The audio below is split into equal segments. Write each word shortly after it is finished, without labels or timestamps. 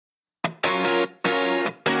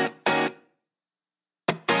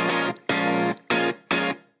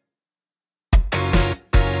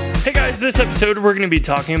Hey guys, this episode we're going to be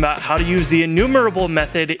talking about how to use the enumerable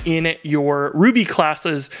method in your Ruby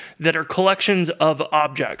classes that are collections of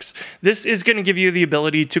objects. This is going to give you the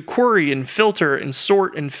ability to query and filter and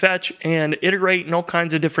sort and fetch and iterate and all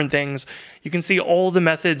kinds of different things. You can see all the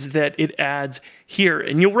methods that it adds here,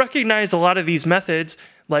 and you'll recognize a lot of these methods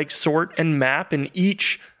like sort and map and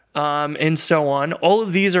each and so on. All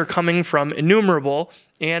of these are coming from Enumerable,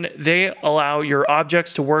 and they allow your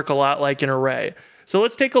objects to work a lot like an array. So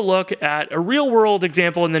let's take a look at a real-world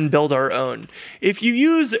example and then build our own. If you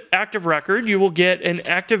use active record, you will get an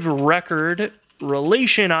active record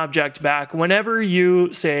relation object back whenever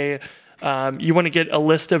you say you want to get a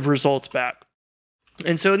list of results back.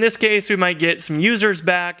 And so in this case, we might get some users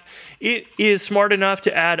back. It is smart enough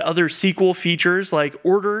to add other SQL features like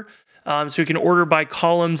order, so we can order by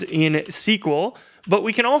columns in SQL. But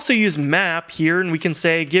we can also use map here, and we can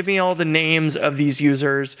say, give me all the names of these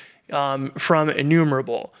users from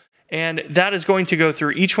Enumerable. And that is going to go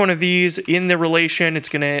through each one of these in the relation. It's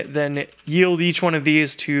going to then yield each one of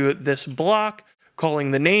these to this block,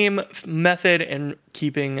 calling the name method and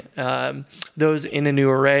keeping those in a new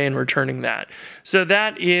array and returning that. So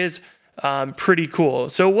that is pretty cool.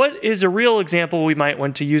 So what is a real example we might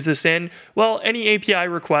want to use this in? Well, any API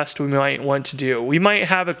request we might want to do. We might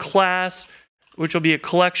have a class which will be a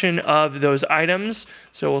collection of those items.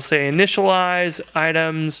 So we'll say initialize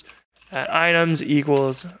items at items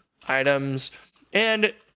equals items.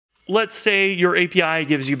 And let's say your API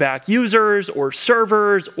gives you back users or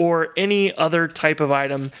servers or any other type of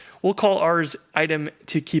item. We'll call ours item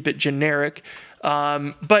to keep it generic.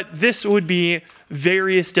 But this would be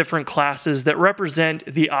various different classes that represent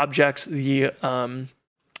the objects the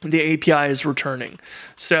API is returning.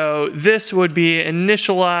 So this would be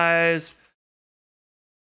initialize,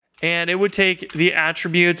 and it would take the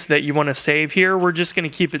attributes that you want to save here. We're just going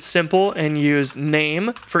to keep it simple and use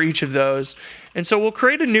name for each of those. And so we'll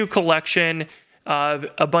create a new collection of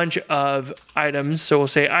a bunch of items. So we'll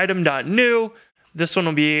say item.new. This one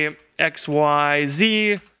will be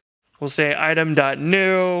XYZ. We'll say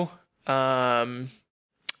item.new,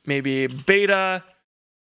 maybe beta,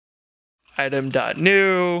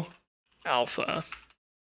 item.new, alpha.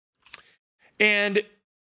 And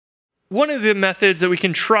one of the methods that we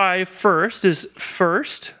can try first is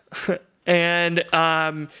first, and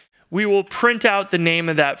we will print out the name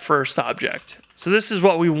of that first object. So this is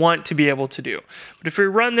what we want to be able to do. But if we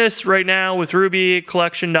run this right now with Ruby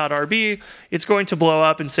collection.rb, it's going to blow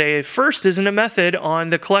up and say first isn't a method on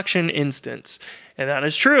the collection instance. And that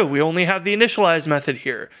is true. We only have the initialize method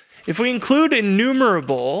here. If we include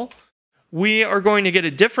enumerable, we are going to get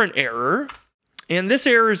a different error. And this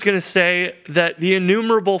error is going to say that the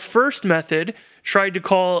enumerable first method tried to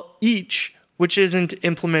call each, which isn't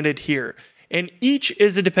implemented here. And each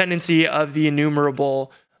is a dependency of the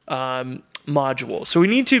enumerable module. So we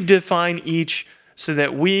need to define each so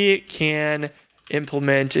that we can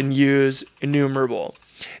implement and use enumerable.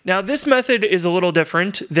 Now this method is a little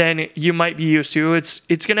different than you might be used to. It's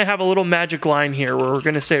going to have a little magic line here where we're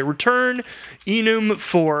going to say return enum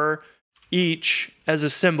for each as a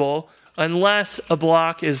symbol unless a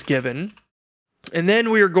block is given. And then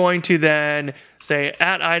we are going to then say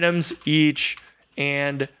at items each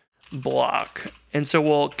and block. And so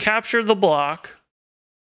we'll capture the block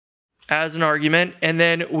as an argument, and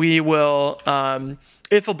then we will,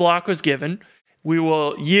 if a block was given, we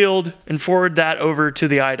will yield and forward that over to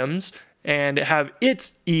the items and have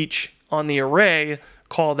its each on the array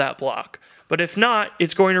call that block. But if not,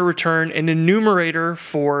 it's going to return an enumerator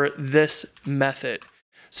for this method.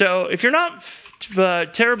 So if you're not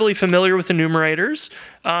terribly familiar with enumerators,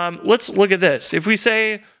 let's look at this. If we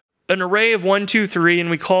say an array of 1, 2, 3, and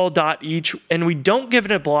we call dot each, and we don't give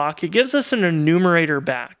it a block, it gives us an enumerator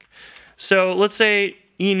back. So let's say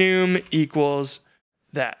enum equals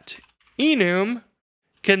that. Enum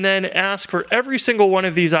can then ask for every single one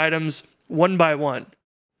of these items one by one.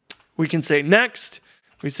 We can say next,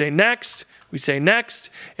 we say next, we say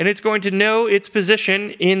next, and it's going to know its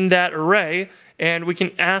position in that array, and we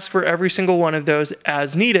can ask for every single one of those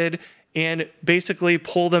as needed and basically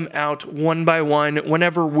pull them out one by one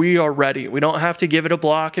whenever we are ready. We don't have to give it a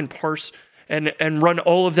block and parse and run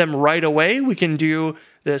all of them right away. We can do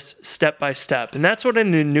this step by step. And that's what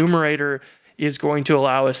an enumerator is going to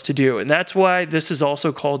allow us to do. And that's why this is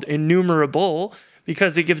also called enumerable,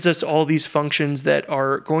 because it gives us all these functions that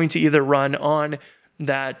are going to either run on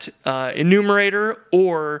that enumerator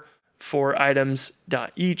or for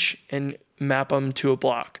items.each and map them to a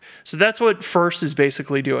block. So that's what first is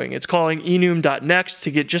basically doing. It's calling enum.next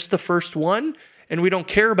to get just the first one, and we don't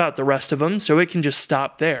care about the rest of them, so it can just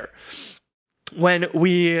stop there. When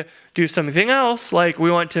we do something else, like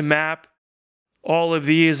we want to map all of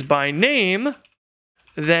these by name,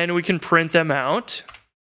 then we can print them out.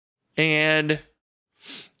 And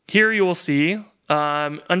here you will see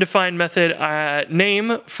undefined method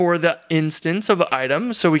name for the instance of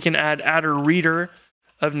item. So we can add adder reader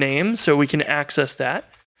of name so we can access that.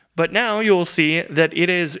 But now you'll see that it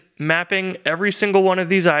is mapping every single one of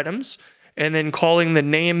these items and then calling the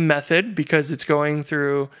name method because it's going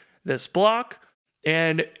through this block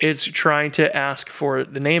and it's trying to ask for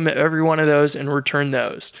the name of every one of those and return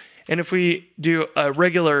those. And if we do a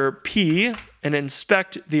regular P and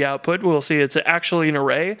inspect the output, we'll see it's actually an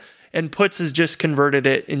array, and puts has just converted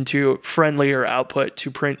it into friendlier output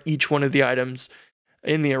to print each one of the items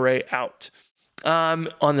in the array out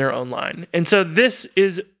on their own line. And so this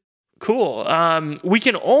is cool. We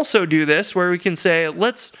can also do this where we can say,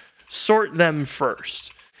 let's sort them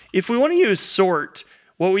first. If we want to use sort,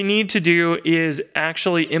 what we need to do is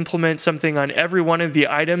actually implement something on every one of the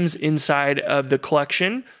items inside of the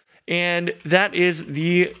collection, and that is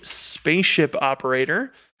the spaceship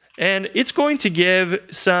operator. And it's going to give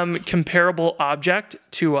some comparable object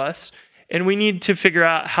to us, and we need to figure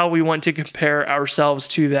out how we want to compare ourselves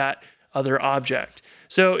to that other object.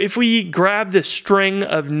 So if we grab the string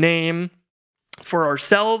of name for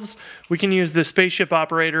ourselves, we can use the spaceship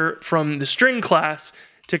operator from the string class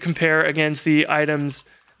to compare against the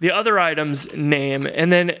other item's name,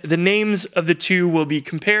 and then the names of the two will be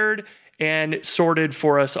compared and sorted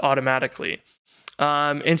for us automatically.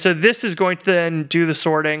 And so this is going to then do the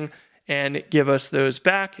sorting and give us those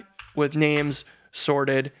back with names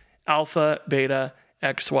sorted alpha, beta,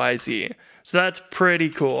 X, Y, Z. So that's pretty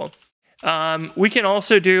cool. We can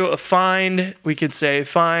also do a find. We could say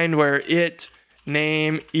find where it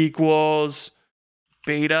name equals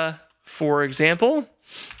beta, for example.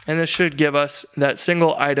 And this should give us that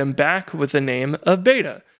single item back with the name of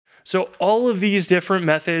beta. So all of these different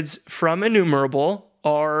methods from Enumerable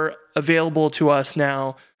are available to us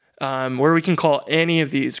now, where we can call any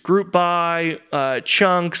of these: group by,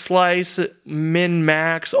 chunk, slice, min,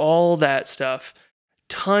 max, all that stuff.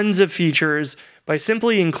 Tons of features by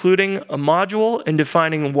simply including a module and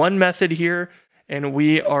defining one method here, and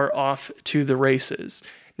we are off to the races.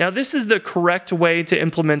 Now, this is the correct way to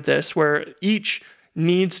implement this, where each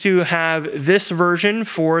needs to have this version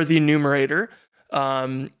for the enumerator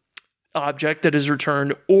object that is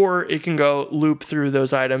returned, or it can go loop through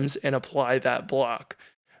those items and apply that block.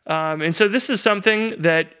 And so this is something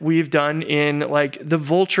that we've done in like the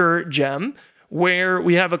vulture gem, where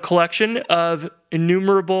we have a collection of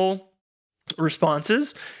enumerable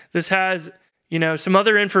responses. This has, some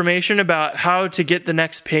other information about how to get the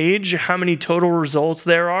next page, how many total results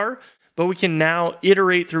there are, but we can now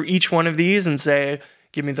iterate through each one of these and say,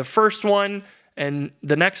 give me the first one and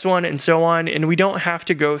the next one and so on. And we don't have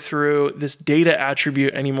to go through this data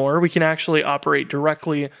attribute anymore. We can actually operate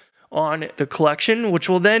directly on the collection, which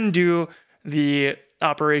will then do the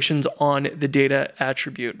operations on the data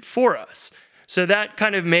attribute for us. So that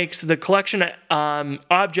kind of makes the collection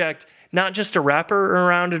object not just a wrapper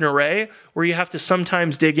around an array where you have to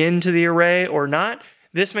sometimes dig into the array or not.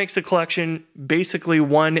 This makes the collection basically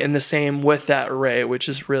one and the same with that array, which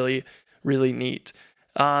is really, really neat.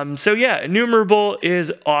 So yeah, Enumerable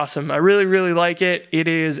is awesome. I really, really like it. It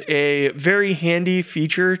is a very handy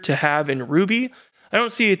feature to have in Ruby. I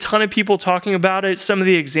don't see a ton of people talking about it. Some of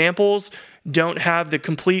the examples don't have the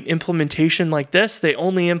complete implementation like this. They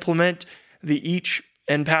only implement the each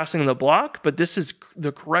and passing the block, but this is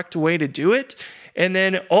the correct way to do it. And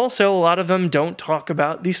then also a lot of them don't talk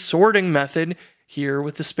about the sorting method here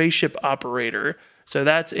with the spaceship operator. So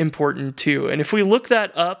that's important too. And if we look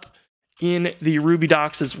that up in the Ruby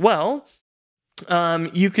docs as well,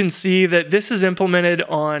 you can see that this is implemented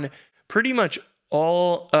on pretty much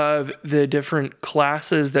all of the different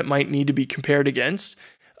classes that might need to be compared against.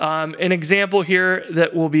 An example here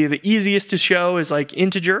that will be the easiest to show is like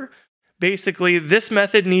integer. Basically, this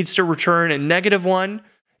method needs to return a -1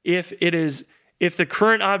 if the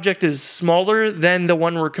current object is smaller than the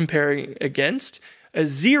one we're comparing against, a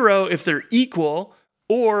 0 if they're equal,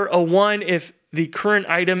 or a 1 if the current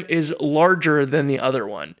item is larger than the other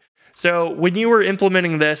one. So when you were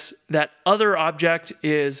implementing this, that other object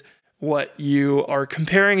is what you are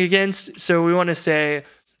comparing against. So we want to say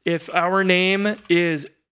if our name is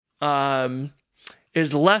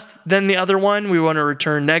less than the other one, we want to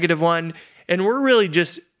return -1. And we're really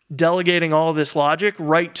just delegating all this logic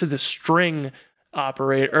right to the string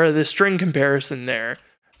operator, or the string comparison there.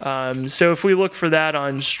 So if we look for that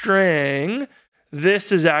on string,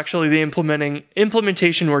 this is actually the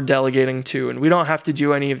implementation we're delegating to, and we don't have to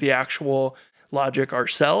do any of the actual logic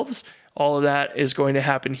ourselves. all of that is going to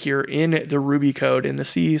happen here in the Ruby code in the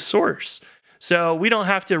C source. So we don't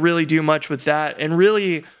have to really do much with that. And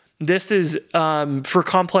really, this is for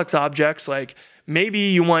complex objects, like maybe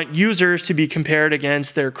you want users to be compared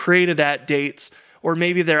against their created at dates, or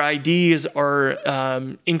maybe their IDs are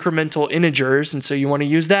incremental integers, and so you want to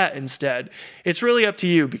use that instead. It's really up to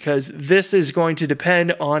you, because this is going to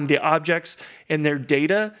depend on the objects and their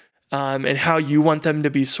data and how you want them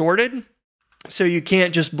to be sorted. So you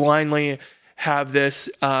can't just blindly have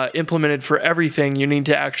this implemented for everything. You need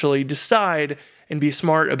to actually decide and be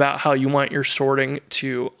smart about how you want your sorting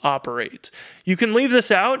to operate. You can leave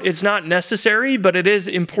this out. It's not necessary, but it is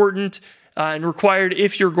important and required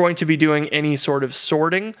if you're going to be doing any sort of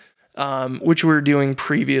sorting, which we were doing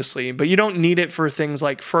previously. But you don't need it for things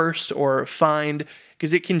like first or find,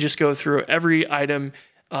 because it can just go through every item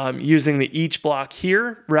using the each block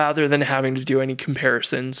here, rather than having to do any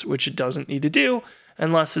comparisons, which it doesn't need to do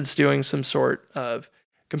unless it's doing some sort of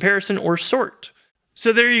comparison or sort.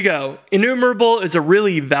 So there you go. Enumerable is a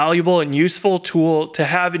really valuable and useful tool to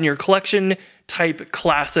have in your collection type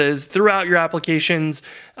classes throughout your applications.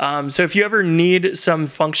 So if you ever need some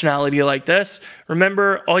functionality like this,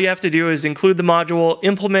 remember, all you have to do is include the module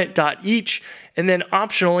implement.each, and then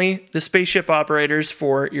optionally the spaceship operators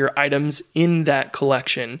for your items in that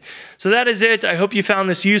collection. So that is it. I hope you found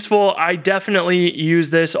this useful. I definitely use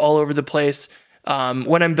this all over the place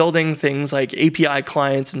when I'm building things like API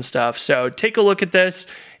clients and stuff. So take a look at this.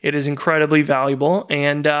 It is incredibly valuable,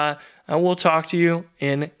 and I will talk to you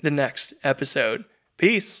in the next episode.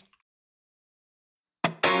 Peace.